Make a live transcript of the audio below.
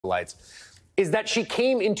headlights is that she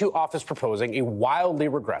came into office proposing a wildly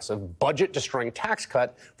regressive, budget-destroying tax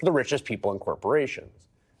cut for the richest people and corporations.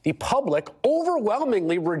 The public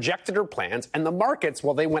overwhelmingly rejected her plans, and the markets,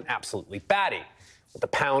 well, they went absolutely batty, with the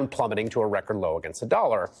pound plummeting to a record low against the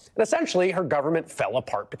dollar. And essentially, her government fell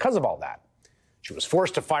apart because of all that. She was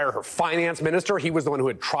forced to fire her finance minister. He was the one who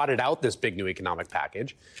had trotted out this big new economic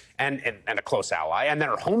package, and a close ally. And then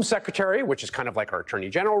her home secretary, which is kind of like her attorney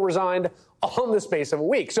general, resigned all in the space of a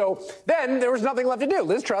week. So then there was nothing left to do.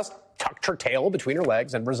 Liz Truss tucked her tail between her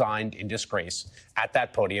legs and resigned in disgrace at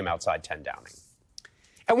that podium outside 10 Downing.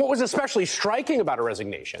 And what was especially striking about her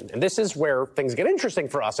resignation, and this is where things get interesting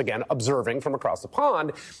for us, again, observing from across the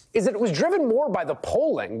pond, is that it was driven more by the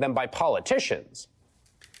polling than by politicians.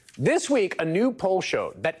 This week, a new poll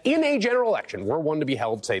showed that in a general election, were one to be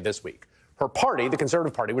held, say, this week, her party, the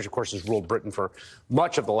Conservative Party, which of course has ruled Britain for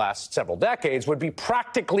much of the last several decades, would be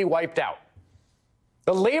practically wiped out.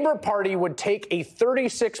 The Labour Party would take a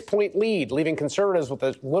 36-point lead, leaving Conservatives with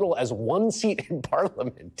as little as one seat in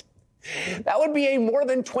Parliament. That would be a more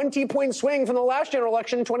than 20-point swing from the last general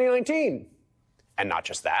election in 2019. And not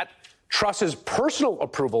just that, Truss's personal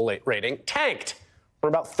approval rating tanked from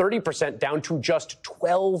about 30% down to just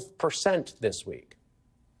 12% this week.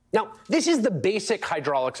 Now, this is the basic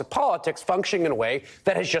hydraulics of politics functioning in a way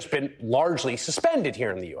that has just been largely suspended here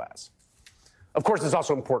in the U.S. Of course, it's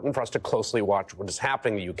also important for us to closely watch what is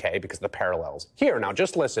happening in the UK because of the parallels here. Now,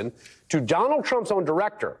 just listen to Donald Trump's own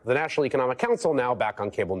director, the National Economic Council, now back on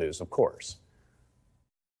cable news, of course.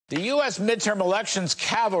 The U.S. midterm elections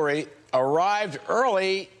cavalry arrived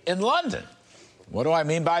early in London. What do I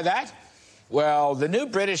mean by that? Well, the new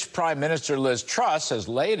British Prime Minister Liz Truss has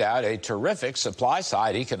laid out a terrific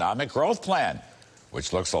supply-side economic growth plan,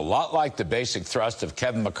 which looks a lot like the basic thrust of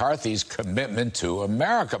Kevin McCarthy's Commitment to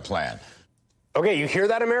America plan. Okay, you hear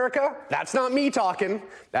that, America? That's not me talking.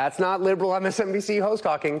 That's not liberal MSNBC host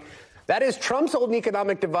talking. That is Trump's old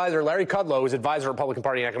economic advisor, Larry Kudlow, who's advisor of the Republican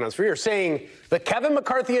Party in economics for years, saying the Kevin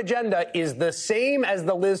McCarthy agenda is the same as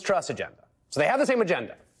the Liz Truss agenda. So they have the same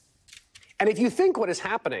agenda. And if you think what is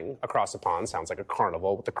happening across the pond sounds like a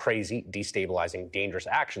carnival with the crazy, destabilizing, dangerous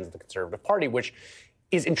actions of the Conservative Party, which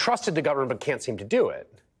is entrusted to government but can't seem to do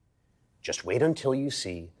it, just wait until you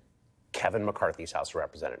see Kevin McCarthy's House of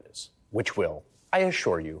Representatives, which will, I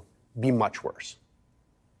assure you, be much worse.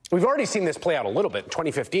 We've already seen this play out a little bit. In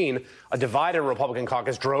 2015, a divided Republican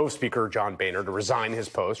caucus drove Speaker John Boehner to resign his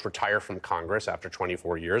post, retire from Congress after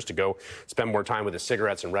 24 years, to go spend more time with his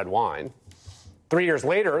cigarettes and red wine. 3 years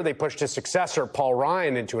later, they pushed his successor, Paul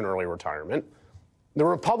Ryan, into an early retirement. The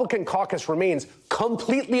Republican caucus remains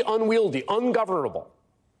completely unwieldy, ungovernable.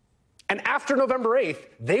 And after November 8th,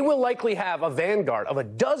 they will likely have a vanguard of a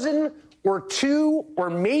dozen or two or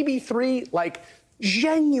maybe three, like,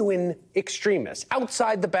 genuine extremists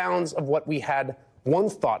outside the bounds of what we had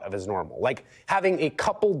once thought of as normal, like having a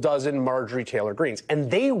couple dozen Marjorie Taylor Greens.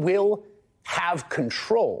 And they will have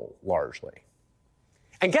control, largely.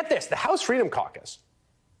 And get this, the House Freedom Caucus,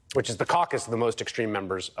 which is the caucus of the most extreme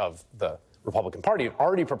members of the Republican Party, are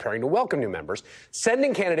already preparing to welcome new members,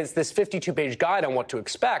 sending candidates this 52-page guide on what to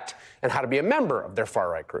expect and how to be a member of their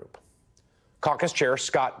far-right group. Caucus Chair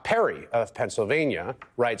Scott Perry of Pennsylvania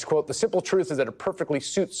writes, quote, "The simple truth is that it perfectly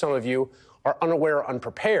suits some of you are unaware or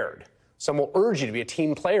unprepared. Some will urge you to be a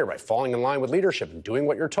team player by falling in line with leadership and doing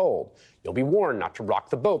what you're told. You'll be warned not to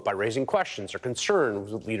rock the boat by raising questions or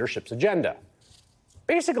concerns with leadership's agenda."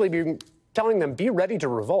 Basically, be telling them, be ready to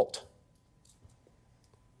revolt.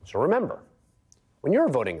 So remember, when you're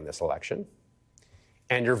voting in this election,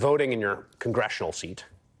 and you're voting in your congressional seat,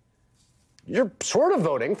 you're sort of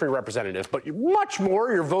voting for your representatives, but much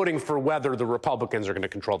more, you're voting for whether the Republicans are going to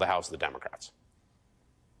control the House of the Democrats.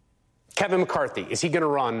 Kevin McCarthy, is he going to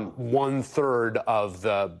run 1/3 of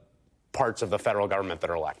the parts of the federal government that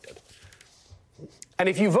are elected? And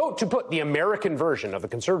if you vote to put the American version of the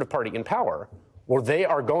Conservative Party in power, well, they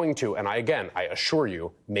are going to, and I assure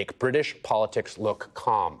you, make British politics look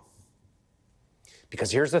calm.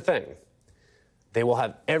 Because here's the thing. They will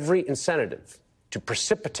have every incentive to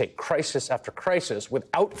precipitate crisis after crisis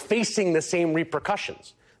without facing the same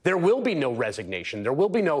repercussions. There will be no resignation. There will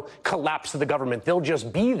be no collapse of the government. They'll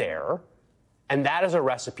just be there. And that is a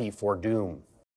recipe for doom.